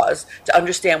laws, to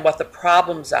understand what the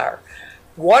problems are.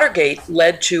 Watergate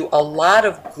led to a lot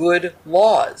of good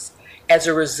laws as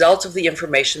a result of the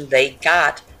information they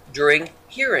got during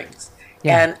hearings.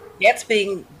 Yeah. And that's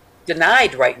being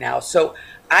denied right now. So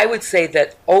I would say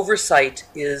that oversight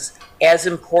is as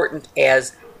important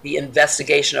as the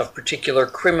investigation of particular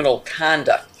criminal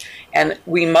conduct. And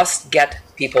we must get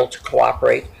people to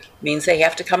cooperate. It means they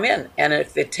have to come in. And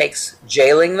if it takes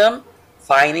jailing them,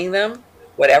 fining them,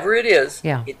 whatever it is,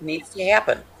 it needs to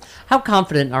happen. How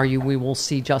confident are you we will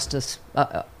see justice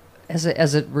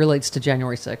as it relates to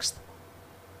January 6th?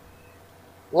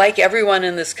 Like everyone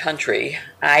in this country,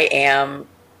 I am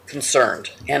concerned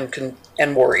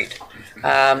and worried.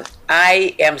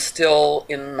 I am still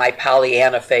in my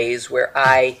Pollyanna phase where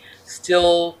I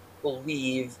still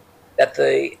believe that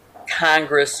the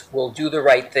Congress will do the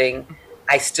right thing.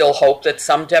 I still hope that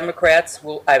some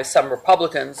some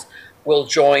Republicans will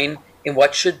join in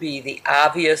what should be the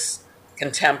obvious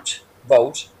contempt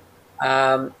vote.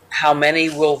 How many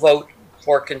will vote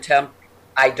for contempt,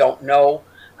 I don't know.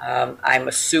 I'm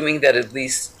assuming that at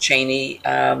least Cheney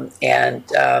and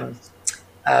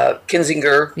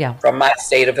Kinzinger from my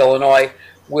state of Illinois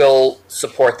will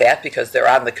support that because they're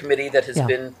on the committee that has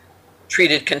been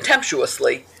treated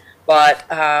contemptuously. But,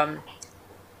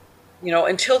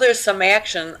 until there's some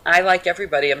action, I, like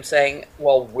everybody, am saying,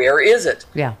 well, where is it?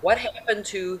 Yeah. What happened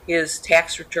to his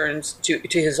tax returns, to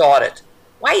his audit?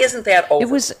 Why isn't that over? It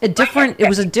was a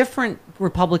different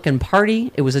Republican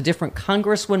Party. It was a different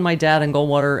Congress when my dad and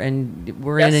Goldwater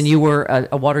were in, and you were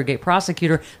a Watergate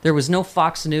prosecutor. There was no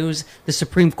Fox News. The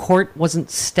Supreme Court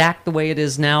wasn't stacked the way it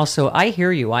is now. So I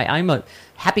hear you. I'm a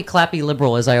happy clappy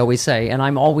liberal, as I always say, and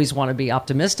I'm always want to be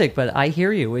optimistic. But I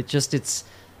hear you. It's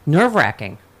nerve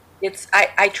wracking.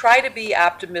 I try to be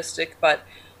optimistic, but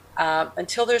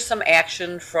until there's some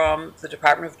action from the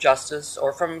Department of Justice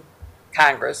or from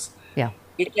Congress.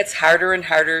 It gets harder and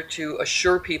harder to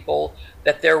assure people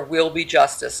that there will be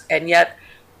justice. And yet,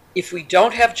 if we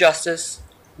don't have justice,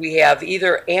 we have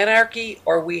either anarchy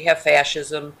or we have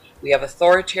fascism. We have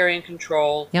authoritarian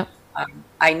control. Yep.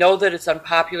 I know that it's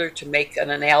unpopular to make an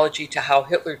analogy to how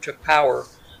Hitler took power,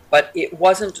 but it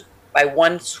wasn't by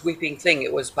one sweeping thing.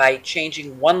 It was by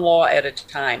changing one law at a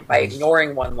time, by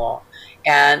ignoring one law.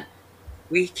 And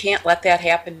we can't let that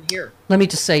happen here. Let me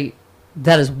just say,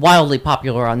 that is wildly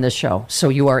popular on this show, so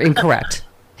you are incorrect.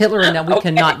 Hitler, and we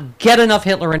cannot get enough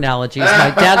Hitler analogies.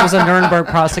 My dad was a Nuremberg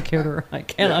prosecutor. I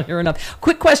cannot hear enough.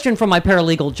 Quick question from my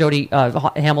paralegal, Jody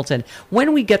Hamilton.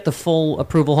 When we get the full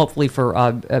approval, hopefully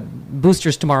for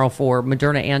boosters tomorrow for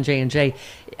Moderna and J&J,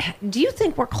 do you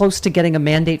think we're close to getting a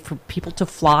mandate for people to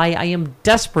fly? I am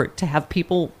desperate to have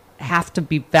people have to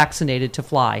be vaccinated to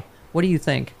fly. What do you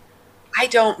think? I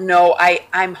don't know.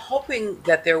 I'm hoping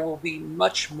that there will be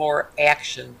much more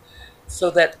action so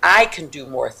that I can do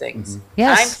more things. Mm-hmm.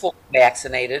 Yes. I'm fully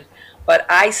vaccinated, but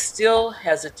I still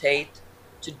hesitate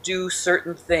to do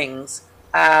certain things.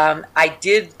 I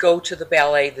did go to the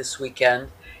ballet this weekend,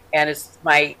 and it's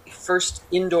my first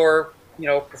indoor,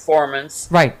 performance.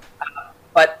 Right.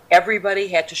 But everybody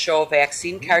had to show a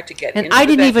vaccine card to get in. And I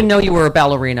didn't even know you were a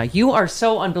ballerina. You are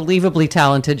so unbelievably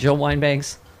talented, Jill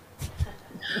Wine-Banks.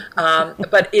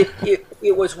 But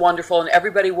it was wonderful, and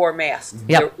everybody wore masks.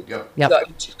 Yep. The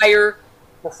entire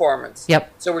performance.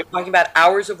 Yep. So we're talking about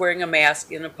hours of wearing a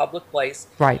mask in a public place.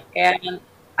 Right. And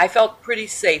I felt pretty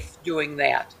safe doing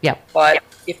that. Yep. But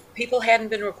if people hadn't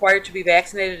been required to be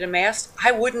vaccinated and masked,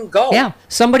 I wouldn't go. Yeah.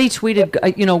 Somebody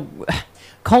tweeted,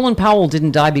 Colin Powell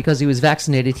didn't die because he was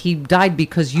vaccinated. He died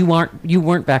because you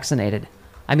weren't vaccinated.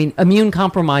 I mean,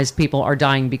 immune-compromised people are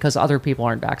dying because other people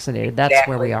aren't vaccinated. That's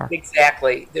where we are.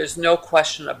 Exactly. There's no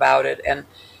question about it.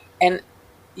 And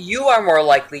you are more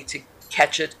likely to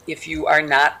catch it if you are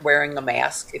not wearing a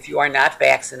mask, if you are not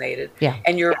vaccinated,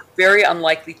 and you're very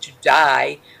unlikely to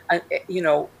die.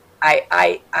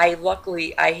 I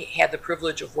luckily had the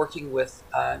privilege of working with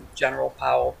General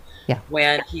Powell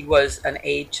when he was an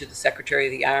aide to the Secretary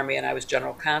of the Army, and I was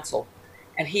General Counsel,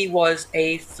 and he was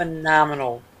a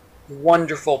phenomenal,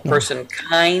 wonderful person,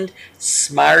 kind,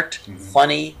 smart,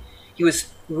 funny. He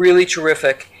was really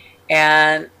terrific,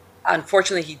 and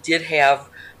unfortunately, he did have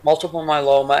multiple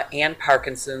myeloma and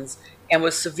Parkinson's, and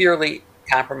was severely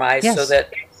compromised, so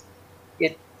that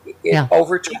it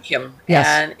overtook him.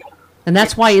 And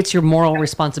that's why it's your moral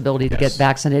responsibility to get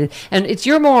vaccinated. And it's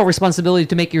your moral responsibility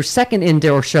to make your second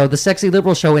indoor show, the Sexy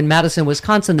Liberal Show in Madison,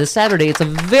 Wisconsin, this Saturday. It's a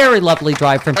very lovely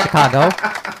drive from Chicago.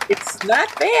 It's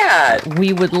not bad.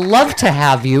 We would love to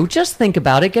have you. Just think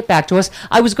about it. Get back to us.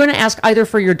 I was going to ask either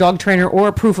for your dog trainer or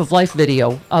a proof of life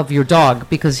video of your dog,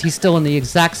 because he's still in the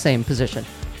exact same position.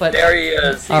 But there he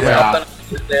is. He's up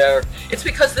and there. It's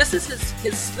because this is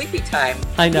his sleepy time.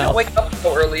 I know. You don't wake up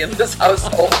so early in this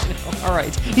household. All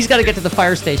right. He's got to get to the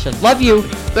fire station. Love you.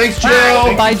 Thanks,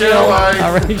 Jill. Bye, Jill. Bye.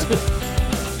 All right.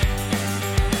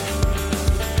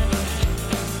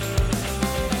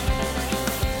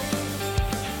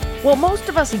 Well, most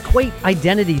of us equate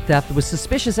identity theft with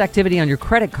suspicious activity on your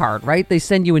credit card, right? They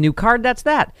send you a new card, that's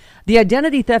that. The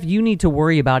identity theft you need to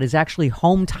worry about is actually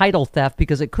home title theft,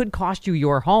 because it could cost you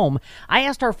your home. I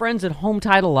asked our friends at Home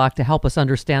Title Lock to help us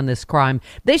understand this crime.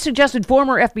 They suggested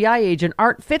former FBI agent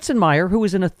Art Fitzenmeyer, who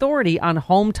is an authority on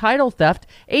home title theft.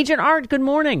 Agent Art, good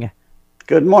morning.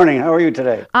 Good morning. How are you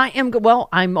today? I am good. Well,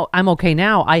 I'm okay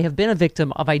now. I have been a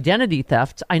victim of identity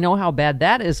theft. I know how bad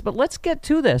that is, but let's get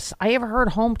to this. I have heard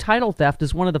home title theft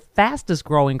is one of the fastest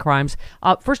growing crimes.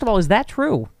 First of all, is that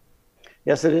true?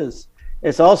 Yes, it is.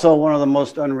 It's also one of the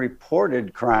most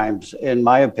unreported crimes, in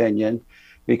my opinion,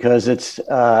 because it's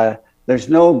there's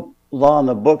no law in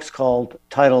the books called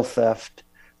title theft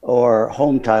or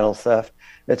home title theft.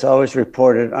 It's always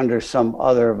reported under some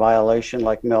other violation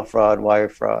like mail fraud, wire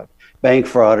fraud, bank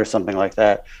fraud, or something like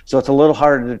that. So it's a little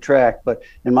harder to track, but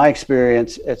in my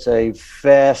experience, it's a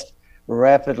fast,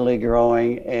 rapidly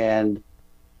growing, and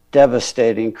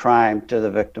devastating crime to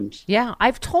the victims. Yeah,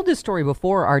 I've told this story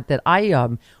before, Art, that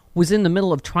I was in the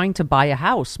middle of trying to buy a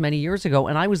house many years ago,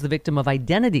 and I was the victim of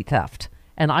identity theft.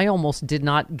 And I almost did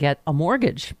not get a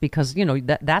mortgage because,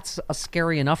 that's a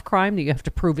scary enough crime that you have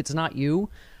to prove it's not you.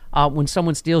 When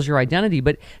someone steals your identity.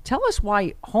 But tell us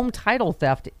why home title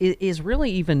theft is really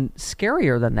even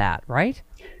scarier than that, right?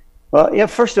 Well, yeah,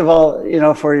 first of all,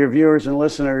 for your viewers and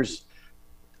listeners,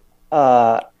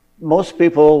 most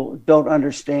people don't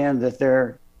understand that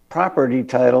their property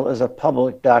title is a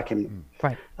public document.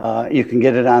 Right. You can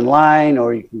get it online,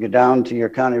 or you can go down to your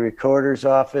county recorder's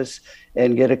office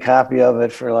and get a copy of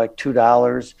it for like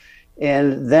 $2.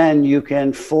 And then you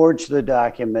can forge the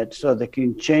document so that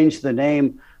you can change the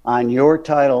name on your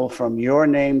title from your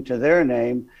name to their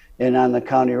name, and on the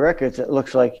county records, it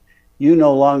looks like you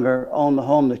no longer own the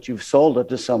home, that you've sold it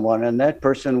to someone, and that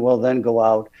person will then go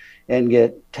out and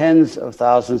get tens of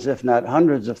thousands, if not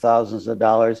hundreds of thousands of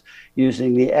dollars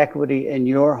using the equity in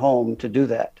your home to do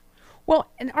that. Well,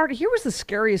 and Art, here was the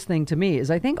scariest thing to me is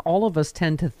I think all of us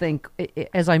tend to think,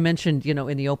 as I mentioned,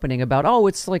 in the opening about,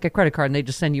 it's like a credit card and they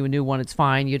just send you a new one. It's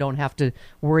fine. You don't have to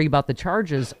worry about the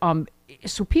charges.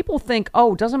 So people think,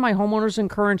 doesn't my homeowner's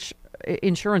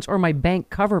insurance or my bank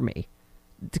cover me?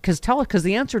 Because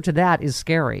the answer to that is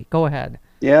scary. Go ahead.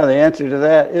 Yeah, the answer to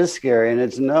that is scary, and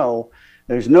it's no.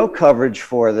 There's no coverage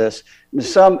for this.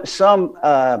 Some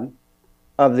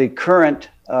of the current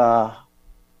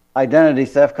identity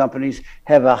theft companies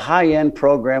have a high-end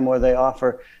program where they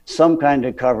offer some kind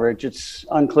of coverage. It's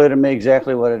unclear to me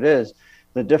exactly what it is.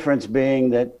 The difference being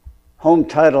that Home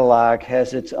Title Lock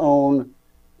has its own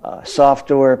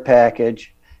software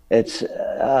package. It's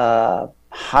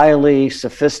highly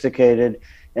sophisticated,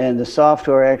 and the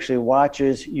software actually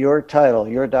watches your title,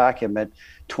 your document,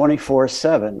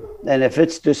 24/7. And if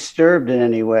it's disturbed in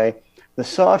any way, the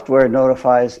software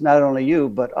notifies not only you,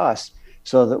 but us,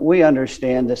 so that we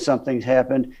understand that something's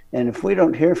happened. And if we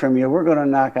don't hear from you, we're going to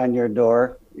knock on your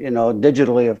door,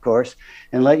 digitally, of course,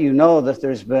 and let you know that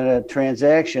there's been a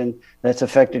transaction that's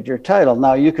affected your title.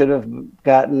 Now, you could have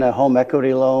gotten a home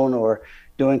equity loan or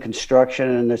doing construction,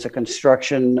 and there's a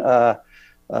construction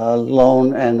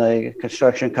loan, and the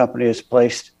construction company has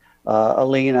placed a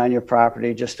lien on your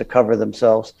property just to cover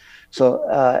themselves.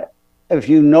 So if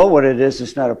you know what it is,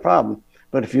 it's not a problem.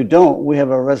 But if you don't, we have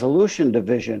a resolution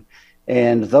division,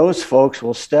 and those folks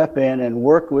will step in and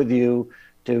work with you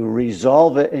to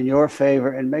resolve it in your favor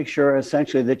and make sure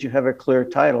essentially that you have a clear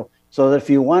title so that if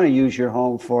you want to use your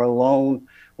home for a loan,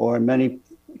 or in many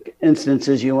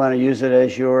instances you want to use it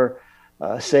as your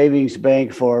savings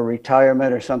bank for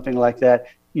retirement or something like that,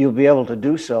 you'll be able to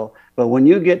do so. But when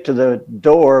you get to the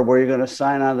door where you're going to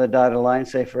sign on the dotted line,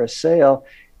 say for a sale,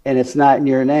 and it's not in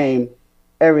your name,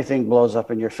 everything blows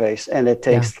up in your face, and it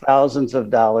takes thousands of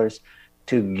dollars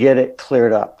to get it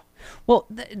cleared up. Well,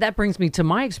 that brings me to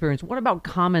my experience. What about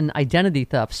common identity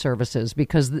theft services?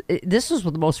 Because this is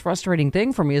the most frustrating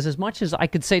thing for me, is as much as I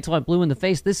could say till I'm blue in the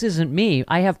face, this isn't me,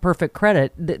 I have perfect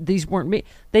credit, these weren't me,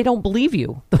 they don't believe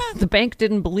you. The bank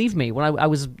didn't believe me. When I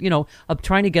was,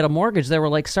 trying to get a mortgage, they were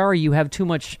like, sorry, you have too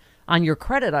much on your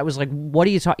credit. I was like, what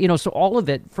are you talking? So all of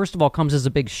it, first of all, comes as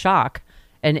a big shock,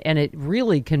 and it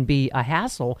really can be a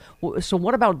hassle. So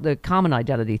what about the common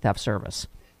identity theft service?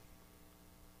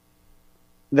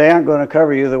 They aren't going to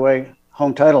cover you the way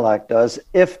Home Title Lock does,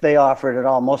 if they offer it at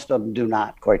all. Most of them do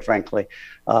not, quite frankly.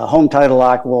 Home Title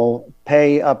Lock will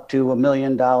pay up to $1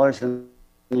 million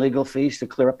in legal fees to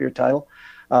clear up your title.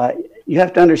 You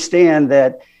have to understand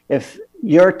that if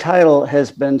your title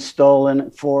has been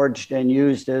stolen, forged, and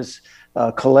used as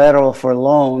collateral for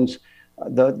loans,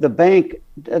 the bank,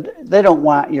 they don't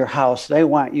want your house. They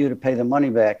want you to pay the money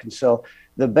back. And so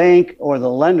the bank or the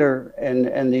lender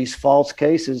in these false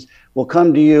cases will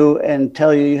come to you and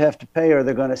tell you have to pay, or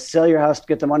they're going to sell your house to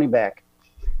get the money back.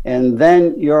 And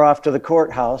then you're off to the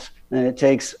courthouse, and it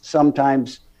takes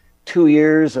sometimes 2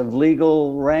 years of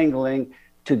legal wrangling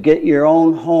to get your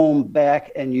own home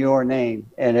back in your name.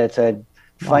 And it's a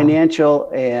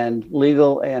financial and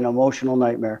legal and emotional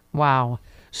nightmare. Wow.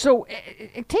 So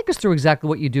take us through exactly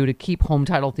what you do to keep home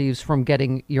title thieves from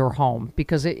getting your home,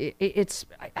 because it's,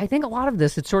 I think a lot of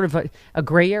this, it's sort of a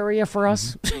gray area for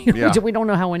us. Mm-hmm. We don't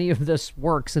know how any of this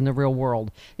works in the real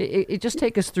world. It just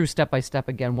take us through step by step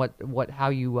again, how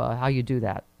you do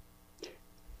that.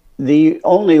 The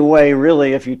only way,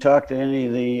 really, if you talk to any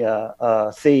of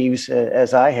the thieves,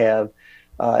 as I have,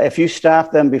 if you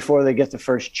stop them before they get the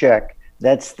first check,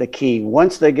 that's the key.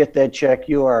 Once they get that check,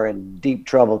 you are in deep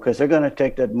trouble, because they're going to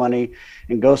take that money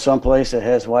and go someplace that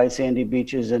has white sandy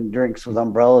beaches and drinks with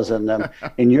umbrellas in them.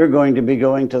 And you're going to be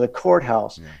going to the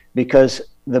courthouse because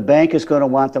the bank is going to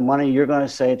want the money. You're going to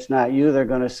say it's not you. They're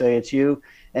going to say it's you.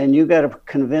 And you got to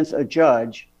convince a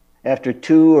judge after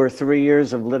 2 or 3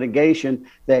 years of litigation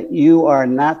that you are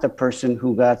not the person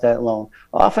who got that loan.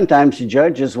 Oftentimes the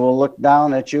judges will look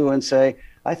down at you and say,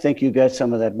 I think you got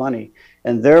some of that money.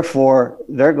 And therefore,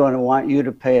 they're going to want you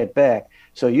to pay it back.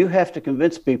 So you have to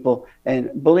convince people.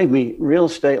 And believe me, real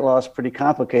estate law is pretty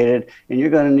complicated, and you're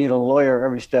going to need a lawyer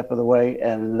every step of the way.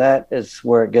 And that is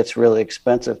where it gets really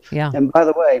expensive. Yeah. And by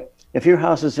the way, if your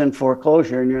house is in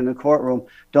foreclosure and you're in the courtroom,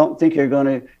 don't think you're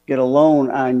going to get a loan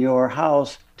on your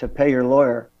house to pay your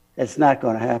lawyer. It's not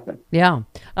going to happen. Yeah.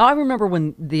 I remember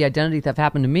when the identity theft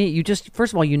happened to me,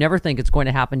 first of all, you never think it's going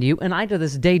to happen to you. And I, to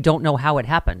this day, don't know how it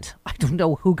happened. I don't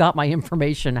know who got my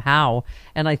information, how.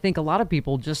 And I think a lot of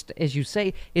people, just as you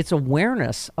say, it's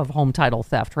awareness of home title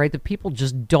theft, right? That people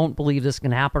just don't believe this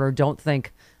can happen, or don't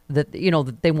think that,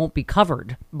 that they won't be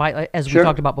covered by, as we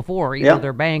talked about before, either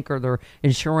their bank or their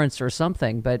insurance or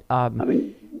something. But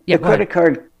the credit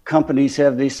card companies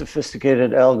have these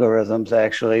sophisticated algorithms,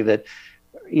 actually, that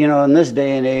in this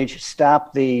day and age,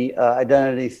 stop the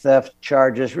identity theft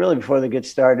charges really before they get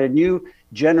started. You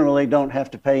generally don't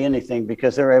have to pay anything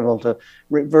because they're able to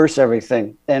reverse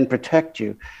everything and protect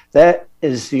you. That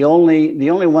is the only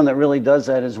one that really does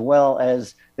that, as well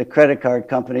as the credit card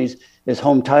companies, is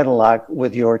Home Title Lock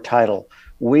with your title.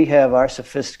 We have our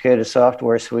sophisticated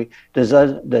software suite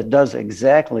that does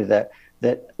exactly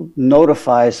that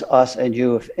notifies us and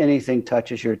you if anything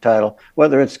touches your title,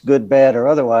 whether it's good, bad, or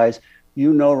otherwise.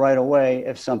 You know right away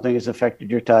if something has affected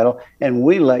your title, and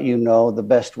we let you know the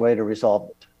best way to resolve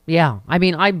it. Yeah. I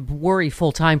mean, I worry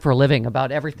full time for a living about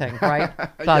everything, right?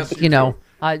 About,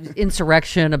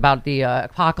 insurrection, about the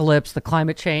apocalypse, the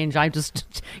climate change.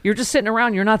 You're just sitting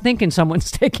around. You're not thinking someone's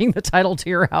taking the title to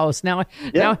your house. Now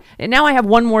I have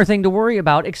one more thing to worry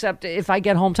about, except if I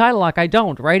get Home Title Lock, I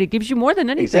don't, right? It gives you more than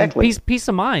anything. Peace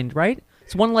of mind, right?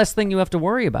 It's one less thing you have to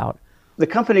worry about. The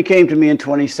company came to me in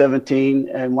 2017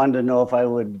 and wanted to know if I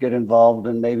would get involved,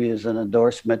 and maybe as an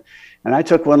endorsement. And I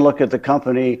took one look at the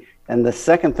company, and the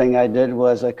second thing I did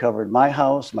was I covered my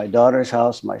house, my daughter's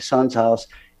house, my son's house,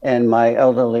 and my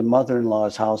elderly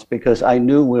mother-in-law's house, because I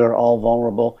knew we were all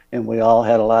vulnerable and we all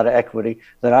had a lot of equity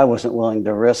that I wasn't willing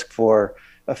to risk for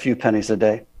a few pennies a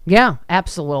day. Yeah,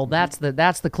 absolutely.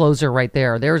 That's the closer right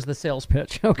there. There's the sales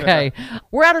pitch. Okay.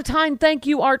 We're out of time. Thank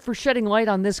you, Art, for shedding light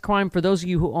on this crime. For those of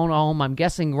you who own a home, I'm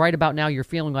guessing right about now you're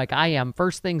feeling like I am.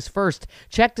 First things first,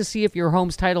 check to see if your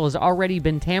home's title has already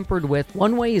been tampered with.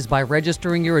 One way is by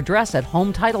registering your address at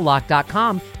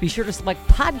HomeTitleLock.com. Be sure to select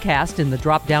podcast in the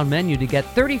drop-down menu to get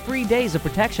 30 free days of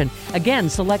protection. Again,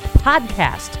 select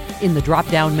podcast in the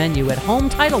drop-down menu at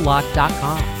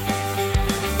HomeTitleLock.com.